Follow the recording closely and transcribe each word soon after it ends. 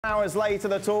Hours later,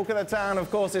 the talk of the town, of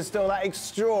course, is still that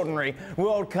extraordinary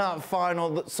World Cup final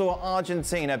that saw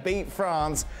Argentina beat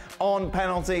France on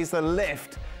penalties to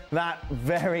lift that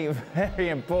very, very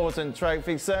important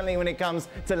trophy. Certainly when it comes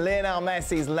to Lionel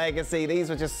Messi's legacy, these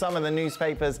were just some of the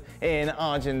newspapers in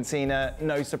Argentina.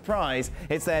 No surprise,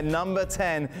 it's their number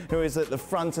 10 who is at the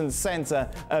front and centre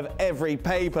of every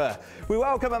paper. We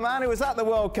welcome a man who was at the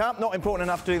World Cup, not important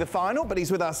enough to do the final, but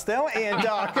he's with us still. Ian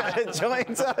Darker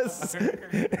joins us. Ian,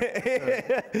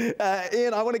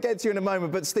 I want to get to you in a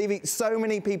moment, but Stevie, so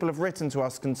many people have written to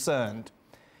us concerned.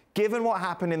 Given what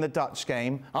happened in the Dutch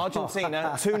game,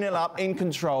 Argentina 2-0 up, in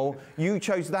control, you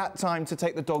chose that time to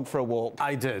take the dog for a walk.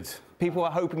 I did. People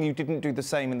are hoping you didn't do the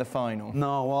same in the final.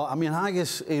 No, well, I mean,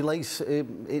 Haggis, he likes a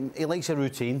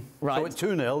routine. Right. So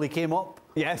at 2-0, he came up.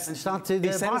 Yes. And started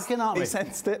barking at me. He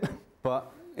sensed it.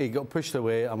 But he got pushed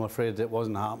away. I'm afraid it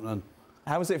wasn't happening.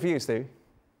 How was it for you, Steve?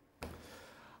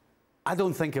 I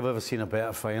don't think I've ever seen a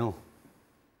better final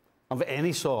of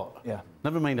any sort. Yeah.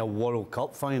 Never mind a World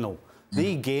Cup final.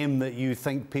 The game that you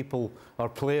think people or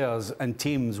players and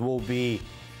teams will be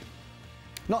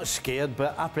not scared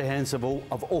but apprehensive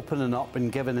of opening up and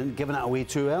giving it away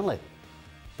too early.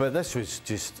 But this was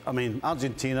just, I mean,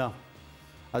 Argentina,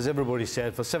 as everybody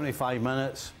said, for 75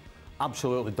 minutes,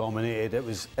 absolutely dominated.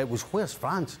 It was where's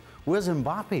France? Where's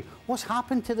Mbappe? What's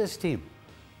happened to this team?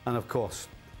 And of course,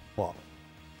 what?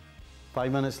 5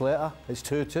 minutes later, it's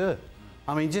 2-2.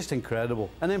 I mean, just incredible.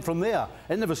 And then from there,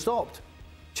 it never stopped.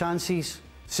 Chances,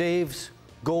 saves,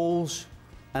 goals,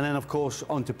 and then, of course,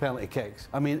 onto penalty kicks.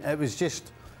 I mean, it was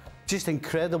just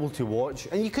incredible to watch,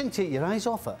 and you couldn't take your eyes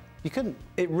off it. You couldn't.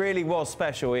 It really was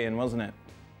special, Ian, wasn't it?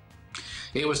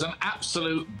 It was an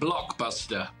absolute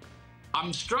blockbuster.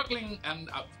 I'm struggling, and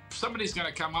somebody's going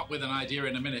to come up with an idea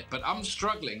in a minute, but I'm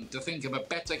struggling to think of a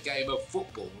better game of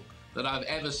football that I've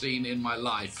ever seen in my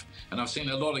life. And I've seen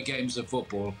a lot of games of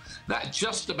football that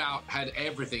just about had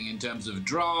everything in terms of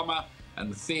drama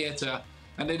and theatre,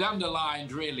 and it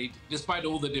underlined, really, despite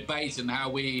all the debate and how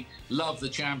we love the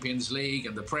Champions League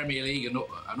and the Premier League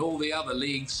and all the other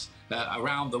leagues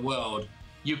around the world,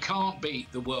 you can't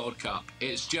beat the World Cup.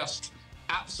 It's just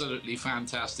absolutely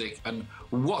fantastic, and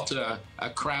what a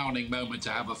crowning moment to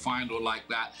have a final like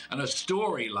that and a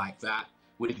story like that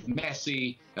with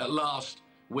Messi at last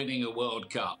winning a World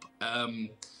Cup.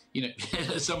 You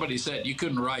know, somebody said you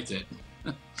couldn't write it.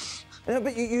 No,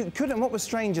 but you couldn't. What was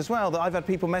strange as well, that I've had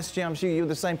people messaging, I'm sure you're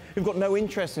the same, who've got no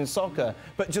interest in soccer,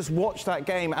 but just watched that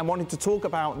game and wanted to talk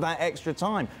about that extra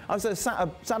time. I was sat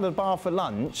at a bar for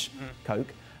lunch,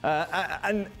 Coke,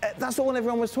 and that's all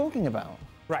everyone was talking about.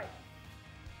 Right.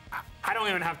 I don't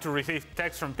even have to receive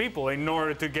texts from people in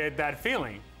order to get that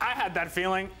feeling. I had that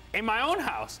feeling in my own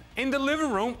house, in the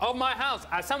living room of my house.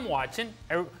 As I'm watching,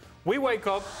 we wake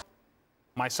up,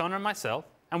 my son and myself,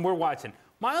 and we're watching.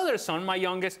 My other son, my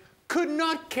youngest, could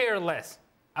not care less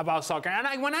about soccer.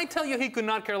 And when I tell you he could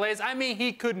not care less, I mean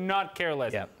he could not care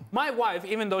less. Yep. My wife,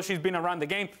 even though she's been around the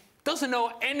game, doesn't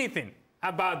know anything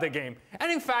about the game.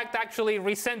 And in fact, actually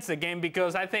resents the game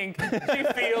because I think she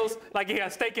feels like he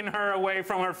has taken her away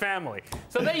from her family.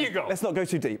 So there you go. Let's not go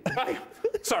too deep.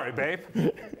 Sorry, babe.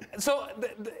 So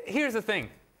here's the thing.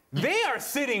 They are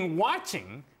sitting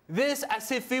watching this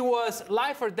as if it was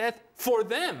life or death for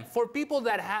them, for people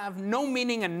that have no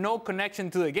meaning and no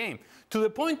connection to the game, to the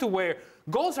point to where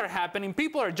goals are happening,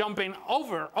 people are jumping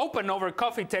open over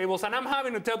coffee tables, and I'm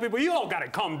having to tell people, you all gotta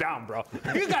calm down, bro.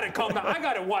 You gotta calm down. I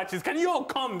gotta watch this. Can you all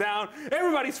calm down?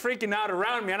 Everybody's freaking out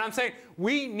around me, and I'm saying,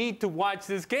 we need to watch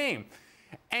this game.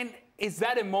 And it's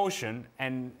that emotion,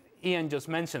 and Ian just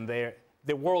mentioned there,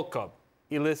 the World Cup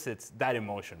elicits that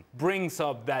emotion, brings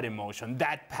up that emotion,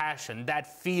 that passion,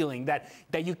 that feeling that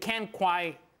you can't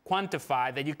quite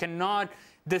quantify, that you cannot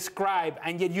describe,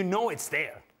 and yet you know it's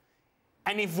there.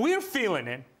 And if we're feeling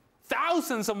it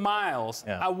thousands of miles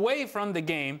away from the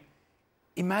game,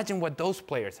 imagine what those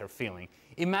players are feeling.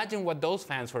 Imagine what those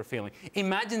fans were feeling.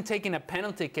 Imagine taking a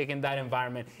penalty kick in that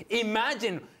environment.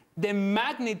 Imagine the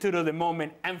magnitude of the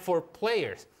moment, and for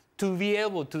players to be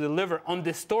able to deliver on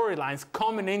the storylines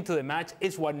coming into the match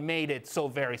is what made it so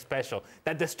very special.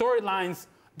 That the storylines,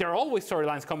 there are always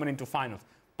storylines coming into finals,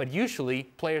 but usually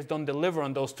players don't deliver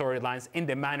on those storylines in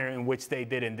the manner in which they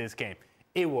did in this game.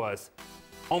 It was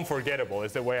unforgettable,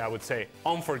 is the way I would say,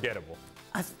 unforgettable.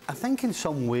 I think in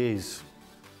some ways,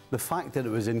 the fact that it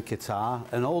was in Qatar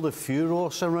and all the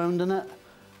furore surrounding it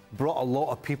brought a lot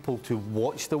of people to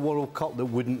watch the World Cup that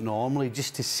wouldn't normally,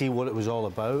 just to see what it was all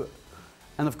about.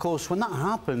 And of course, when that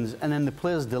happens and then the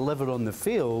players deliver on the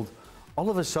field, all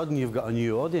of a sudden you've got a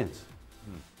new audience.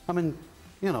 I mean,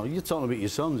 you know, you're talking about your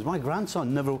sons. My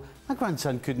grandson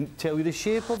couldn't tell you the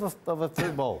shape of a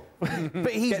football.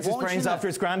 But he's gets his brains after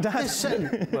his granddad. They're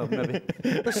sitting, well, maybe.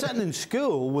 They're sitting in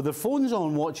school with their phones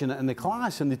on, watching it in the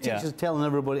class, and the teacher's telling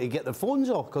everybody to get their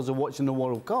phones off because they're watching the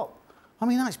World Cup. I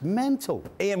mean, that's mental.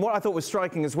 Ian, what I thought was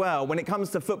striking as well, when it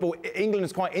comes to football, England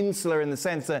is quite insular in the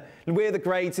sense that we're the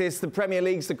greatest, the Premier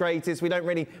League's the greatest, we don't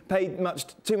really pay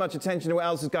too much attention to what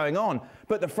else is going on.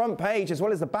 But the front page, as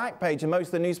well as the back page, and most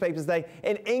of the newspapers today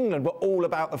in England were all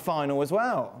about the final as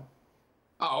well.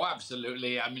 Oh,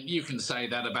 absolutely. I mean, you can say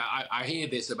that about... I hear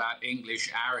this about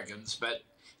English arrogance, but...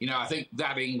 You know, I think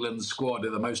that England squad are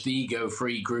the most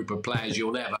ego-free group of players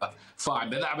you'll ever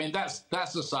find. But, I mean, that's a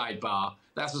sidebar.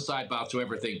 That's a sidebar to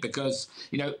everything because,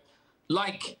 you know,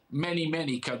 like many,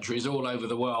 many countries all over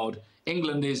the world,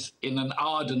 England is in an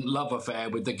ardent love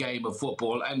affair with the game of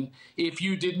football. And if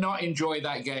you did not enjoy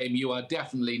that game, you are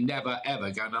definitely never, ever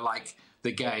going to like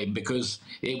the game because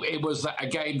it was a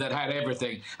game that had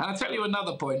everything. And I'll tell you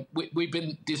another point. We've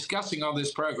been discussing on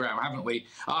this programme, haven't we,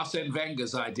 Arsene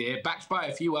Wenger's idea, backed by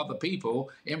a few other people,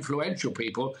 influential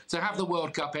people, to have the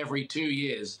World Cup every 2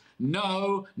 years.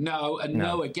 No, no, and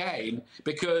no again,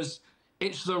 because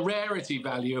it's the rarity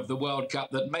value of the World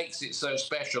Cup that makes it so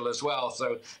special as well.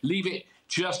 So leave it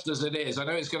just as it is. I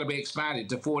know it's going to be expanded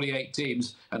to 48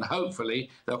 teams, and hopefully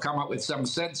they'll come up with some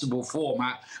sensible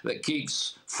format that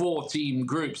keeps 4-team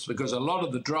groups, because a lot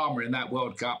of the drama in that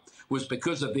World Cup was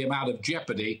because of the amount of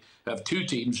jeopardy of 2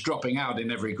 teams dropping out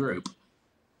in every group.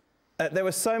 There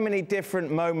were so many different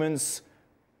moments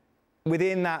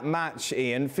within that match,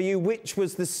 Ian. For you, which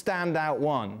was the standout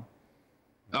one?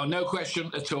 Oh, no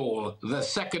question at all. The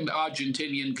second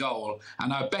Argentinian goal.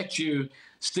 And I bet you,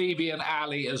 Stevie and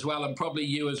Ali as well, and probably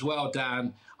you as well,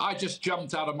 Dan, I just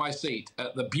jumped out of my seat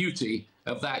at the beauty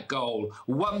of that goal.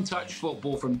 One-touch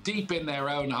football from deep in their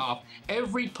own half.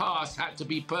 Every pass had to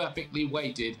be perfectly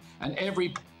weighted, and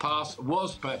every pass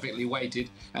was perfectly weighted.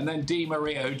 And then Di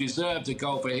Maria, who deserved a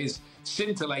goal for his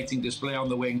scintillating display on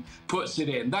the wing, puts it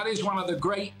in. That is one of the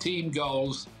great team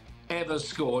goals ever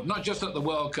scored, not just at the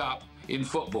World Cup, in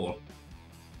football.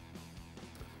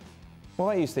 What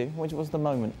about you, Steve? Which was the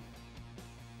moment?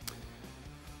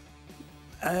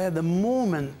 The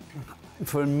moment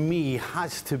for me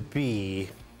has to be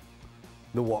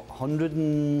the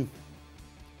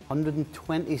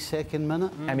 122nd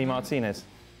minute? Emi Martinez.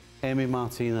 Emi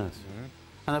Martinez.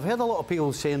 And I've heard a lot of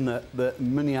people saying that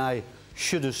Muniai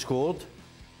should have scored,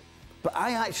 but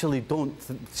I actually don't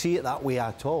see it that way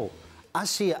at all. I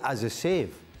see it as a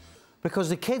save. Because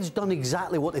the kid's done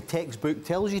exactly what the textbook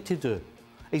tells you to do.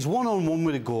 He's one-on-one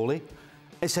with the goalie.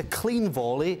 It's a clean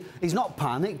volley. He's not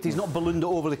panicked. He's not ballooned it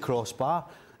over the crossbar.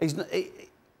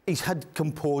 He's had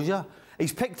composure.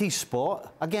 He's picked his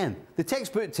spot. Again, the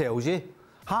textbook tells you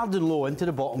hard and low into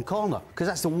the bottom corner, because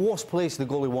that's the worst place the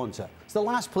goalie wants it. It's the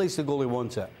last place the goalie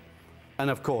wants it. And,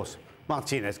 of course,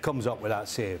 Martinez comes up with that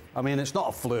save. I mean, it's not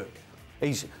a fluke.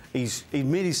 He's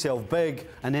made himself big,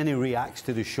 and then he reacts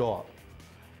to the shot.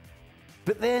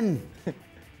 But then,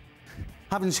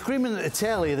 having screaming at the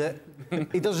telly that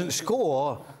he doesn't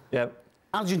score,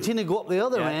 Argentina go up the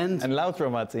other end. And Lautaro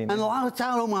Martinez. And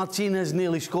Lautaro Martinez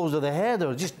nearly scores with a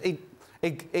header. Just he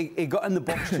got in the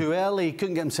box too early. He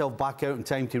couldn't get himself back out in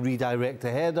time to redirect the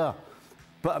header.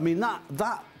 But, I mean,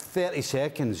 that 30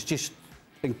 seconds just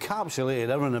encapsulated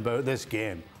everything about this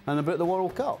game and about the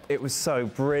World Cup. It was so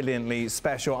brilliantly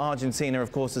special. Argentina,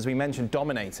 of course, as we mentioned,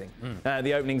 dominating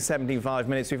the opening 75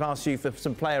 minutes. We've asked you for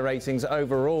some player ratings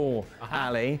overall,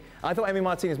 Ali. I thought Emi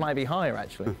Martinez might be higher,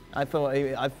 actually. I thought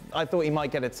he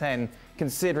might get a 10,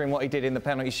 considering what he did in the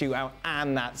penalty shootout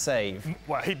and that save.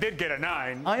 Well, he did get a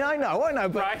 9. I know,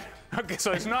 but... Right? Okay,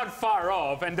 so it's not far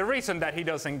off. And the reason that he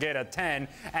doesn't get a 10,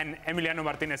 and Emiliano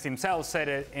Martinez himself said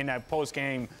it in a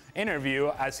post-game interview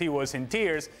as he was in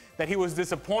tears, that he was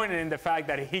disappointed in the fact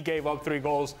that he gave up 3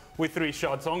 goals with 3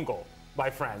 shots on goal by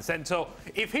France. And so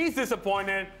if he's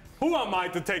disappointed, who am I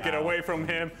to take it away from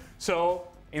him? So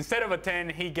instead of a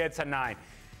 10, he gets a 9.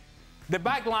 The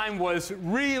back line was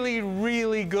really,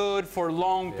 really good for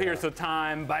long periods of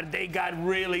time, but they got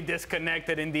really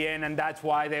disconnected in the end, and that's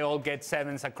why they all get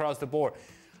 7s across the board.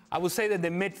 I would say that the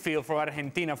midfield for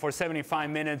Argentina for 75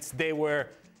 minutes, they were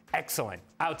excellent,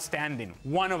 outstanding,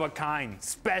 one of a kind,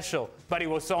 special, but it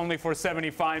was only for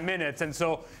 75 minutes, and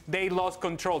so they lost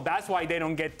control. That's why they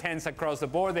don't get 10s across the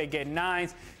board. They get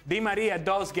 9s. Di Maria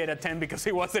does get a 10 because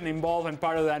he wasn't involved in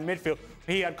part of that midfield.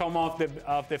 He had come off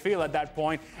the field at that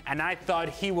point, and I thought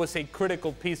he was a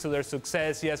critical piece of their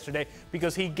success yesterday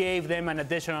because he gave them an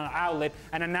additional outlet,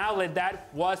 and an outlet that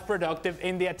was productive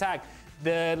in the attack.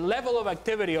 the level of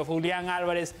activity of Julian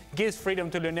Alvarez gives freedom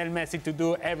to Lionel Messi to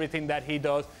do everything that he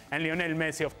does. And Lionel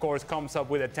Messi, of course, comes up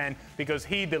with a 10 because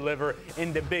he delivered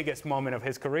in the biggest moment of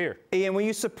his career. Ian, were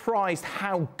you surprised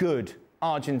how good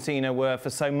Argentina were for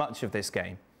so much of this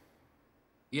game?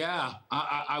 Yeah,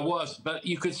 I was. But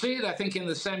you could see it, I think, in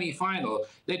the semi-final.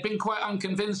 They'd been quite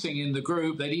unconvincing in the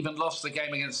group. They'd even lost the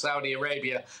game against Saudi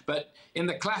Arabia. But in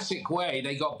the classic way,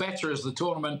 they got better as the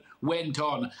tournament went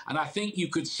on. And I think you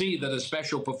could see that a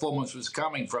special performance was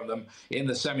coming from them in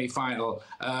the semi-final.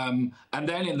 And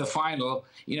then in the final,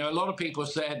 you know, a lot of people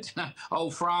said, oh,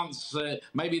 France,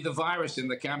 maybe the virus in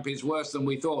the camp is worse than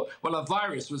we thought. Well, a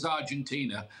virus was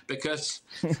Argentina because,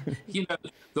 you know,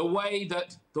 the way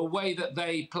that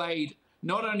they played,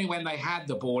 not only when they had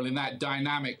the ball in that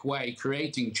dynamic way,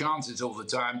 creating chances all the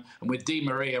time, and with Di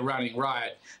Maria running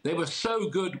riot, they were so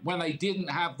good when they didn't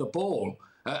have the ball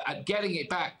at getting it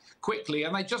back quickly,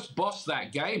 and they just bossed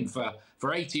that game for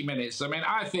 80 minutes. I mean,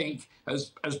 I think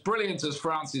as brilliant as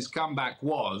France's comeback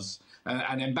was,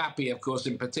 and Mbappe, of course,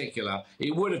 in particular,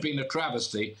 it would have been a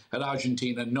travesty had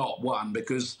Argentina not won,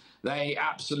 because they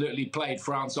absolutely played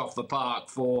France off the park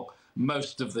for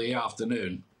most of the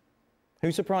afternoon.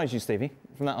 Who surprised you, Stevie,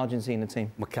 from that Argentina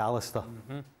team? McAllister.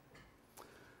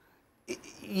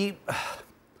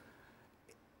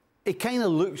 It kind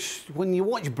of looks, when you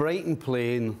watch Brighton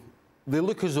playing, they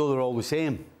look as though they're all the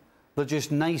same. They're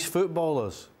just nice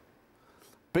footballers.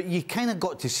 But you kind of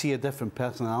got to see a different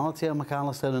personality of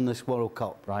McAllister in this World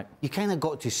Cup. Right. You kind of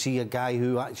got to see a guy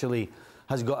who actually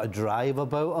has got a drive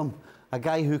about him, a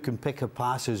guy who can pick a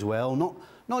pass as well,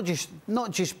 not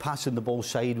just passing the ball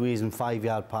sideways and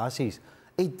 5-yard passes.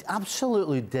 He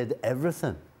absolutely did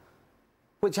everything,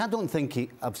 which I don't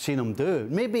think I've seen him do.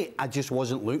 Maybe I just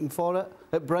wasn't looking for it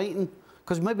at Brighton,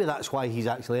 because maybe that's why he's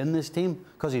actually in this team,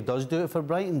 because he does do it for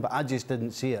Brighton, but I just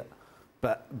didn't see it.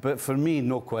 But for me,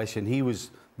 no question, he was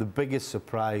the biggest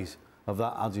surprise of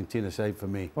that Argentina side for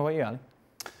me. What about you, Ali?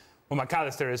 Well,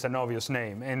 McAllister is an obvious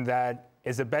name, and that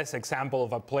is the best example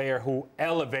of a player who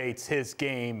elevates his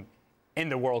game in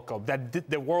the World Cup. That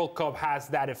the World Cup has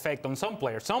that effect on some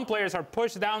players. Some players are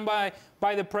pushed down by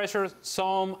the pressure,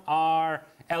 some are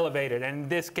elevated. And in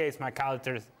this case,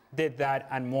 McAllister did that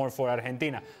and more for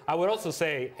Argentina. I would also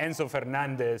say Enzo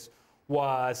Fernandez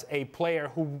was a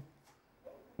player who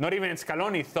not even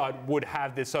Scaloni thought would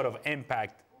have this sort of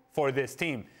impact for this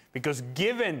team. Because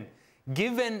given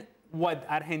what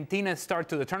Argentina's start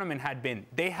to the tournament had been,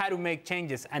 they had to make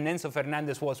changes, and Enzo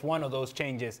Fernandez was one of those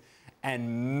changes.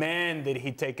 And man, did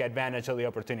he take advantage of the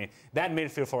opportunity. That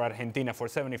midfield for Argentina for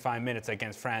 75 minutes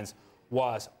against France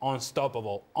was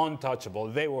unstoppable,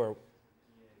 untouchable. They were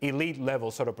elite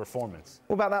level sort of performance.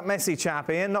 What about that Messi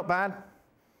chap, Ian? Not bad.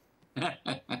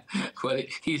 Well,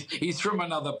 he's from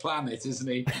another planet, isn't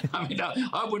he? I mean,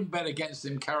 I wouldn't bet against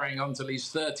him carrying on till he's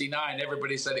 39.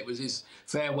 Everybody said it was his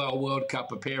farewell World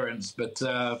Cup appearance. But,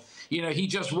 you know, he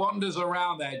just wanders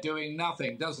around there doing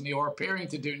nothing, doesn't he? Or appearing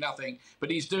to do nothing. But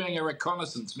he's doing a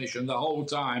reconnaissance mission the whole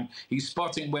time. He's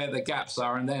spotting where the gaps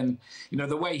are. And then, you know,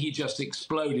 the way he just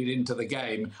exploded into the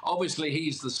game. Obviously,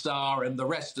 he's the star, and the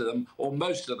rest of them, or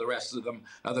most of the rest of them,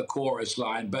 are the chorus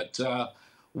line. But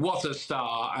what a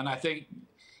star. And I think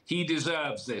he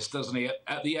deserves this, doesn't he?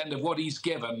 At the end of what he's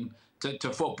given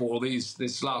to football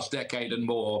this last decade and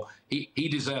more, he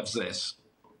deserves this.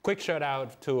 Quick shout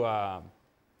out to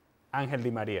Angel Di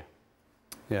Maria.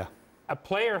 Yeah. A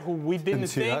player who we didn't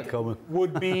think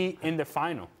would be in the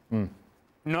final.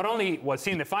 Not only was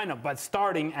he in the final, but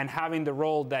starting and having the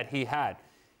role that he had.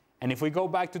 And if we go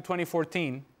back to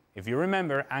 2014, if you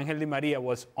remember, Angel Di Maria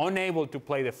was unable to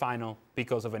play the final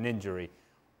because of an injury.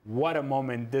 What a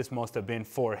moment this must have been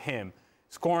for him.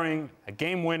 Scoring a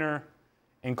game winner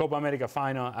in Copa America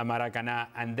final at Maracanã,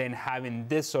 and then having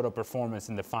this sort of performance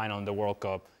in the final in the World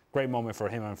Cup. Great moment for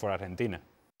him and for Argentina.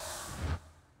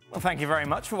 Well, thank you very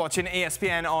much for watching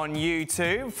ESPN on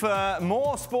YouTube. For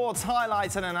more sports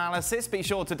highlights and analysis, be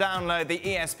sure to download the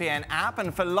ESPN app.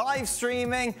 And for live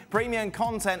streaming, premium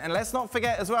content, and let's not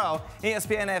forget as well,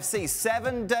 ESPN FC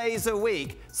 7 days a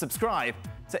week. Subscribe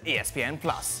to ESPN+.